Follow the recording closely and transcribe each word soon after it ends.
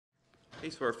Okay,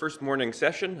 so our first morning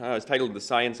session is titled The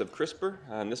Science of CRISPR,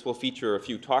 and this will feature a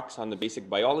few talks on the basic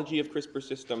biology of CRISPR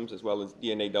systems as well as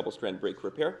DNA double-strand break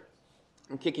repair.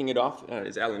 And kicking it off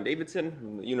is Alan Davidson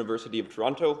from the University of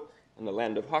Toronto in the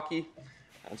land of hockey.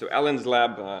 And so Alan's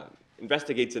lab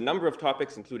investigates a number of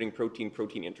topics, including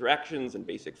protein-protein interactions and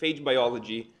basic phage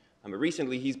biology. But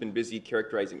recently, he's been busy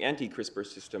characterizing anti-CRISPR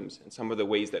systems and some of the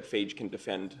ways that phage can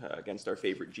defend against our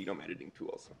favorite genome editing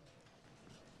tools.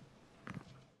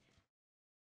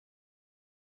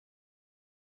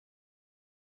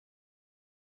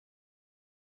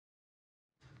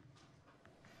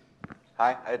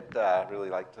 Hi, I'd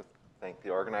really like to thank the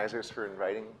organizers for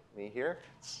inviting me here.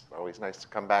 It's always nice to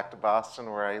come back to Boston,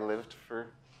 where I lived for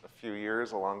a few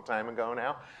years, a long time ago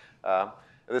now.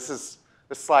 This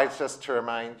slide's just to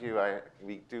remind you,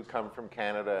 we do come from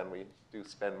Canada, and we do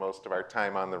spend most of our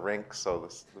time on the rink, so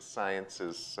the science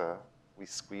is, we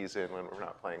squeeze in when we're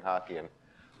not playing hockey, and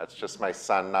that's just my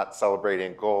son not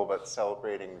celebrating goal, but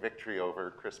celebrating victory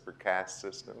over CRISPR-Cas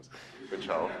systems, which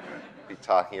I'll be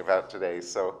talking about today.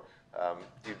 So.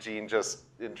 Eugene just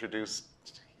introduced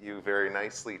you very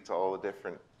nicely to all the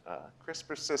different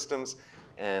CRISPR systems,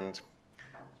 and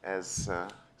as I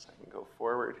can go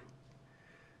forward,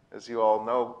 as you all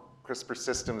know, CRISPR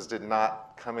systems did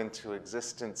not come into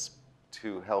existence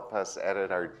to help us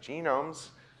edit our genomes.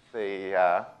 They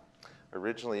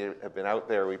originally have been out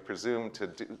there, we presume, to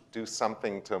do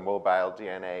something to mobile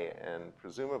DNA and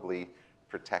presumably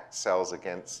protect cells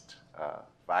against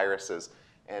viruses.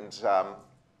 And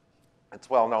it's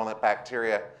well known that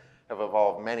bacteria have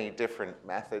evolved many different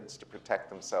methods to protect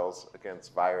themselves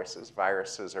against viruses.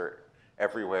 Viruses are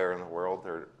everywhere in the world.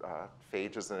 They're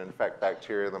phages, and in fact,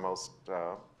 bacteria are the most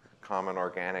common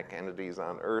organic entities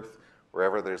on Earth.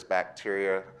 Wherever there's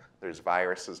bacteria, there's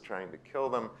viruses trying to kill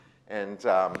them. And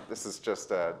this is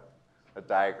just a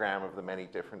diagram of the many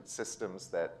different systems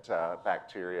that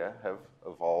bacteria have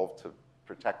evolved to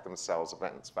protect themselves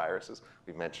against viruses.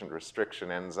 We mentioned restriction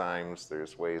enzymes,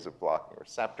 there's ways of blocking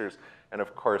receptors, and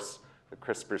of course, the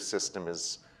CRISPR system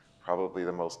is probably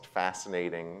the most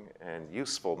fascinating and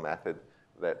useful method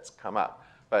that's come up.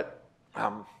 But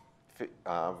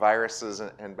viruses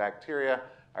and bacteria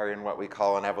are in what we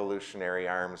call an evolutionary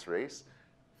arms race.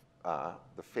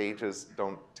 The phages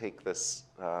don't take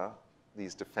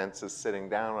these defenses sitting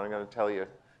down. What I'm going to tell you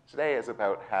today is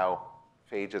about how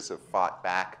phages have fought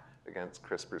back against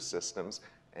CRISPR systems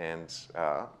and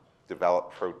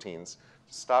develop proteins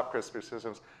to stop CRISPR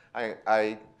systems. I'm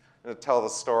going to tell the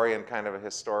story in kind of a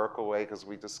historical way because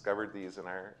we discovered these in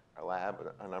our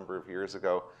lab a number of years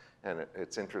ago, and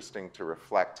it's interesting to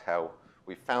reflect how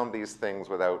we found these things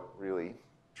without really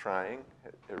trying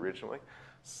originally.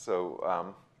 So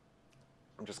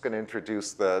I'm just going to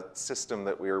introduce the system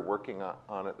that we were working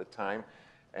on at the time.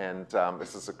 And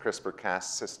this is a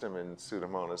CRISPR-Cas system in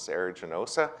Pseudomonas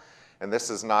aeruginosa. And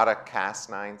this is not a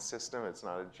Cas9 system. It's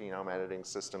not a genome editing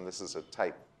system. This is a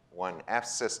type 1F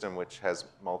system, which has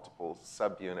multiple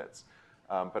subunits.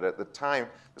 But at the time,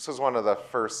 this was one of the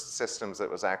first systems that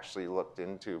was actually looked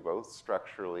into, both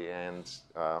structurally and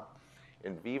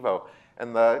in vivo.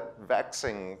 And the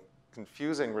vexing,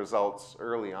 confusing results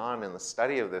early on in the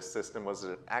study of this system was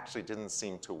that it actually didn't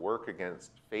seem to work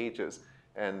against phages.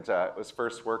 And it was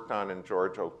first worked on in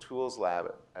George O'Toole's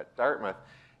lab at Dartmouth.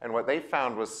 And what they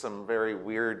found was some very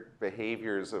weird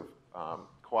behaviors of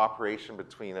cooperation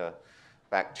between a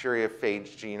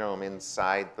bacteriophage genome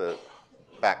inside the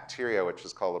bacteria, which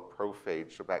is called a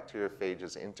prophage. So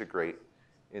bacteriophages integrate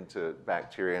into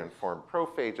bacteria and form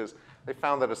prophages. They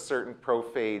found that a certain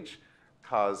prophage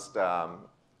caused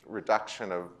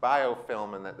reduction of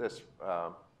biofilm, and that this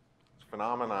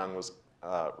phenomenon was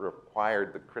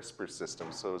required the CRISPR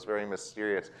system, so it was very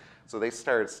mysterious. So they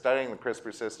started studying the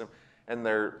CRISPR system, and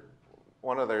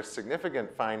one of their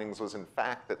significant findings was, in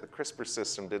fact, that the CRISPR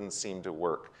system didn't seem to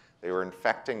work. They were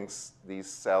infecting these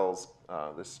cells,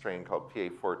 this strain called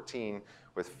PA14,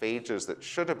 with phages that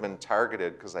should have been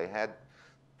targeted because they had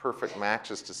perfect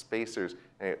matches to spacers,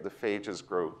 and the phages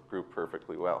grew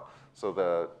perfectly well. So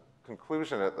the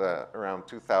conclusion at around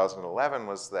 2011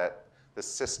 was that the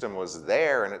system was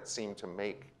there, and it seemed to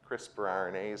make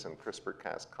CRISPR RNAs and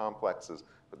CRISPR-Cas complexes,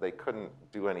 but they couldn't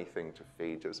do anything to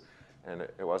phages, and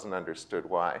it wasn't understood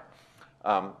why.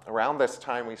 Around this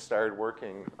time, we started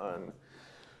working on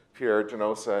P.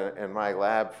 aeruginosa in my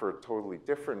lab for a totally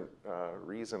different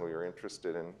reason. We were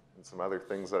interested in some other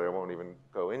things that I won't even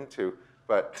go into,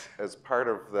 but as part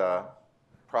of the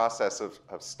process of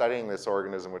studying this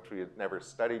organism, which we had never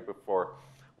studied before,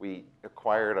 we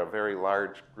acquired a very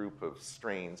large group of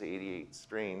strains, 88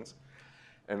 strains,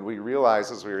 And we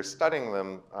realized as we were studying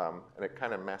them, and it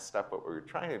kind of messed up what we were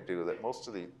trying to do, that most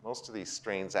of these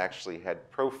strains actually had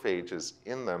prophages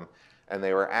in them, and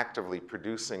they were actively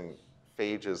producing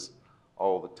phages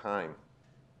all the time.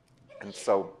 And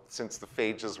so since the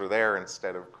phages were there,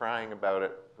 instead of crying about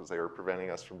it, because they were preventing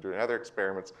us from doing other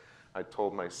experiments, I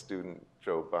told my student,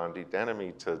 Joe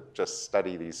Bondi-Denemy, to just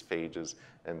study these phages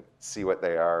and see what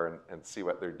they are and see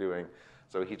what they're doing.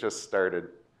 So he just started.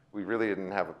 We really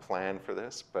didn't have a plan for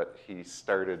this, but he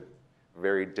started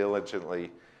very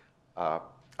diligently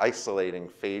isolating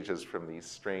phages from these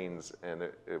strains, and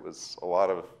it was a lot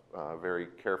of very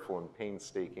careful and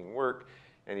painstaking work.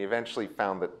 And he eventually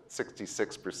found that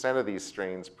 66% of these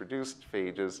strains produced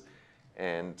phages,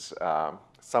 and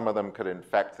some of them could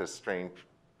infect this strain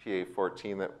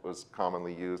PA14 that was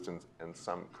commonly used, and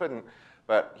some couldn't.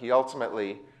 But he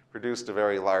ultimately produced a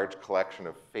very large collection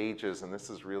of phages, and this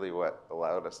is really what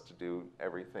allowed us to do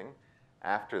everything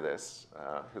after this,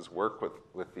 his work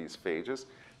with these phages.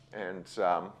 And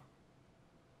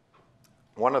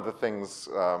one of the things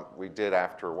we did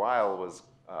after a while was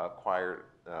acquire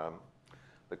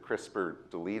the CRISPR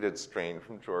deleted strain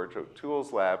from George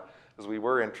O'Toole's lab, because we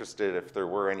were interested if there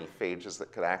were any phages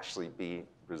that could actually be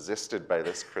resisted by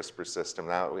this CRISPR system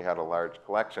now that we had a large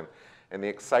collection. And the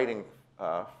exciting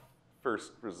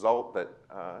first result that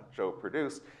Joe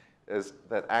produced is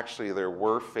that actually there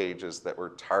were phages that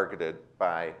were targeted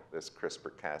by this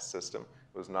CRISPR-Cas system.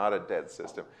 It was not a dead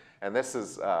system. And this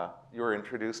is, you were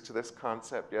introduced to this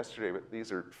concept yesterday, but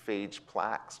these are phage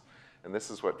plaques. And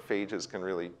this is what phages can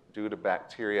really do to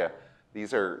bacteria.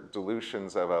 These are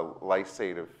dilutions of a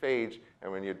lysate of phage,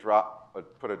 and when you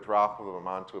put a drop of them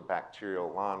onto a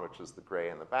bacterial lawn, which is the gray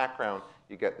in the background,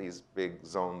 you get these big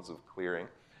zones of clearing.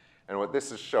 And what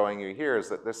this is showing you here is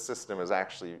that this system is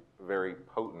actually very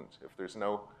potent. If there's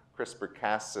no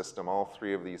CRISPR-Cas system, all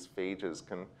three of these phages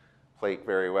can plate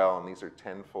very well, and these are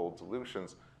 10-fold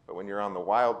dilutions. But when you're on the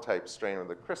wild-type strain of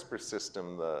the CRISPR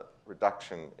system, the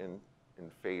reduction in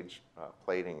phage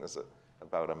plating is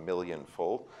about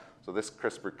 1,000,000-fold. So this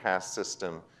CRISPR-Cas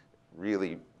system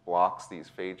really blocks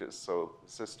these phages, so the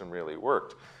system really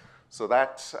worked. So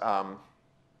that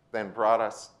then brought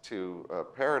us to a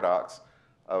paradox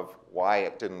of why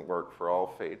it didn't work for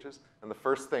all phages. And the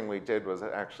first thing we did was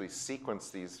actually sequence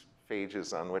these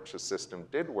phages on which the system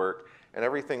did work, and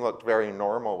everything looked very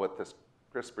normal with this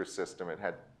CRISPR system. It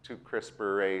had 2 CRISPR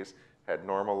arrays, had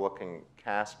normal-looking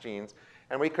Cas genes,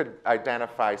 and we could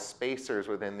identify spacers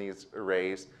within these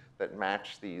arrays that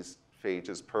match these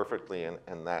phages perfectly,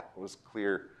 and that was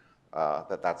clear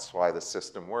that that's why the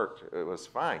system worked. It was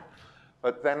fine.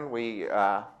 But then we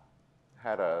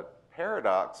had a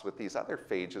paradox with these other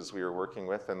phages we were working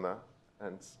with, and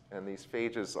these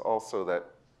phages also that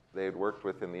they had worked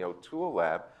with in the O'Toole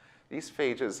lab. These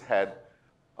phages had,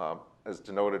 as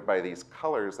denoted by these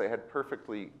colors, they had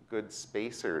perfectly good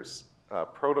spacers,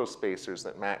 protospacers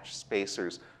that match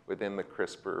spacers within the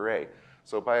CRISPR array.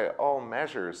 So by all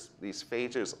measures, these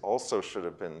phages also should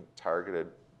have been targeted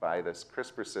by this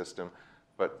CRISPR system,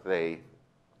 but they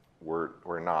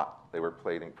were not. They were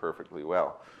plating perfectly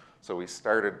well. So we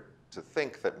started to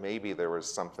think that maybe there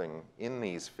was something in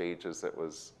these phages that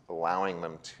was allowing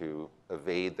them to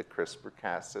evade the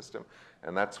CRISPR-Cas system.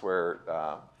 And that's where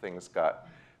things got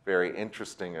very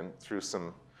interesting. And through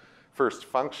some first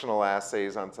functional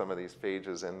assays on some of these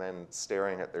phages, and then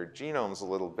staring at their genomes a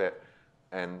little bit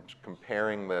and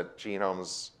comparing the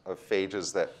genomes of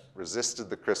phages that resisted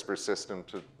the CRISPR system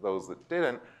to those that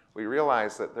didn't, we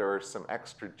realized that there are some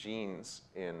extra genes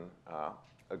in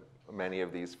many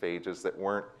of these phages that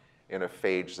weren't in a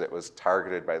phage that was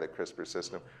targeted by the CRISPR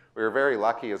system. We were very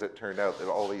lucky, as it turned out, that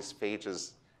all these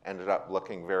phages ended up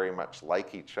looking very much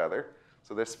like each other.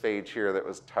 So this phage here that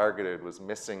was targeted was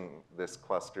missing this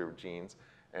cluster of genes,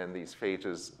 and these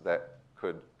phages that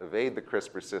could evade the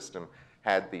CRISPR system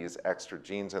had these extra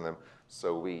genes in them.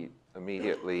 So we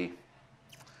immediately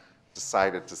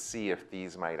decided to see if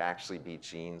these might actually be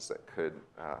genes that could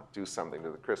do something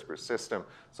to the CRISPR system.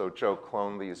 So Joe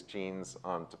cloned these genes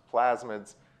onto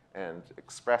plasmids and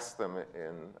expressed them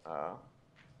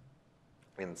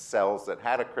in cells that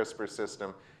had a CRISPR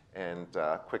system, and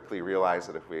quickly realized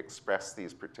that if we expressed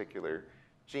these particular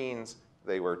genes,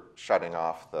 they were shutting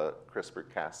off the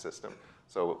CRISPR-Cas system.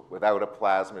 So without a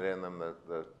plasmid in them,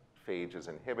 the phage is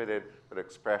inhibited, but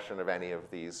expression of any of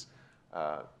these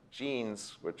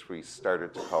genes, which we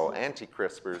started to call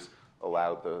anti-CRISPRs,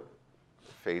 allowed the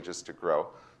phages to grow.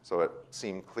 So it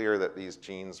seemed clear that these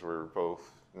genes were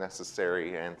both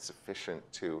necessary and sufficient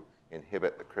to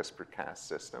inhibit the CRISPR-Cas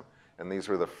system. And these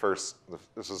were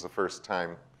this was the first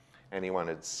time anyone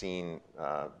had seen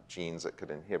genes that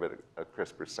could inhibit a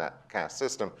CRISPR-Cas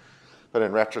system. But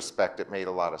in retrospect, it made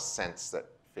a lot of sense that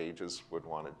phages would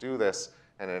want to do this,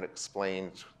 and it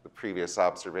explained the previous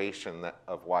observation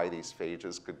of why these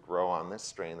phages could grow on this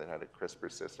strain that had a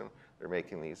CRISPR system. They're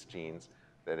making these genes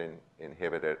that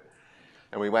inhibit it.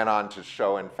 And we went on to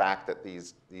show, in fact, that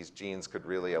these genes could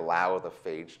really allow the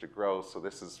phage to grow. So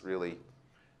this is really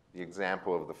the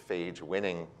example of the phage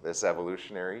winning this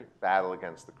evolutionary battle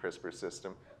against the CRISPR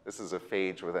system. This is a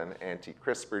phage with an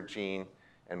anti-CRISPR gene,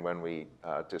 and when we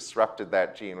disrupted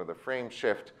that gene with a frame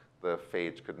shift, the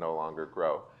phage could no longer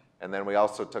grow. And then we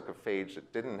also took a phage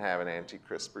that didn't have an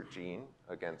anti-CRISPR gene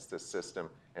against this system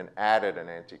and added an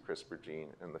anti-CRISPR gene,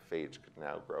 and the phage could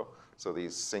now grow. So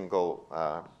these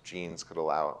single genes could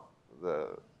allow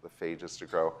the phages to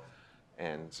grow.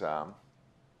 And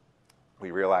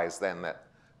we realized then that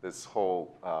this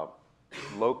whole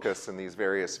locus in these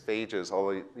various phages, all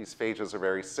these phages are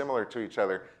very similar to each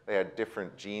other. They had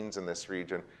different genes in this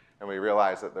region. And we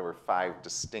realized that there were 5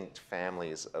 distinct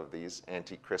families of these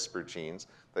anti-CRISPR genes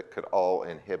that could all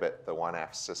inhibit the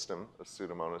 1F system of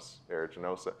Pseudomonas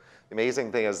aeruginosa. The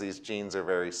amazing thing is these genes are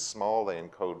very small. They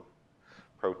encode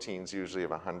proteins usually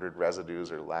of 100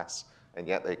 residues or less, and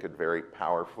yet they could very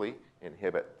powerfully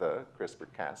inhibit the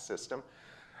CRISPR-Cas system.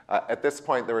 At this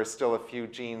point, there were still a few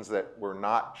genes that were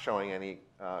not showing any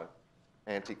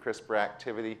anti-CRISPR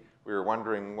activity. We were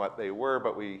wondering what they were,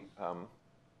 but we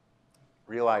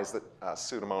realized that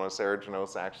Pseudomonas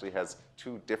aeruginosa actually has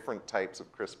 2 different types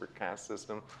of CRISPR-Cas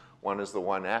system. One is the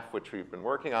 1F, which we've been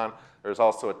working on. There's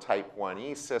also a type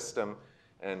 1E system,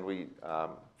 and we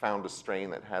found a strain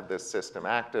that had this system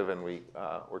active, and we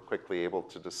were quickly able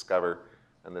to discover,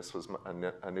 and this was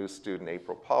a new student,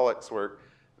 April Pollock's work,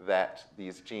 that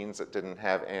these genes that didn't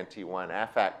have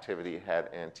anti-1F activity had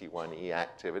anti-1E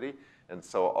activity. And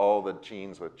so all the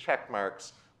genes with check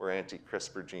marks were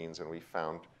anti-CRISPR genes, and we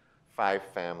found 5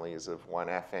 families of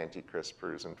 1F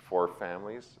anti-CRISPRs and 4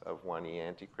 families of 1E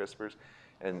anti-CRISPRs.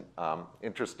 And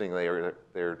interestingly,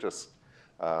 they're just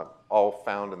all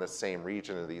found in the same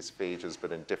region of these phages,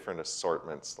 but in different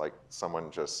assortments. Like someone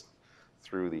just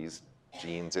threw these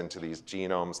genes into these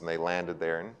genomes, and they landed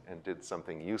there and did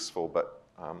something useful, but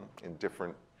in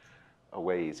different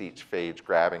ways, each phage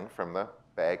grabbing from the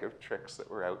bag of tricks that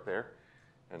were out there.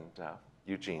 And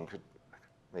Eugene could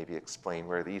maybe explain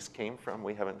where these came from.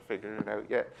 We haven't figured it out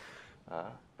yet.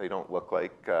 They don't look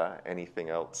like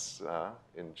anything else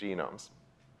in genomes.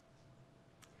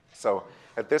 So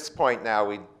at this point now,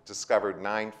 we discovered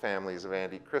 9 families of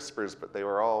anti-CRISPRs, but they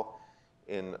were all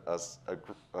in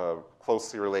a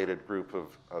closely related group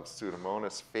of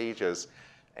Pseudomonas phages,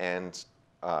 and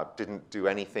didn't do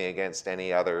anything against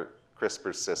any other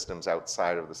CRISPR systems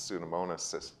outside of the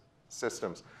Pseudomonas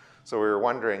systems. So we were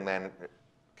wondering then,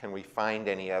 can we find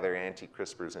any other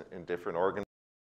anti-CRISPRs in different organisms?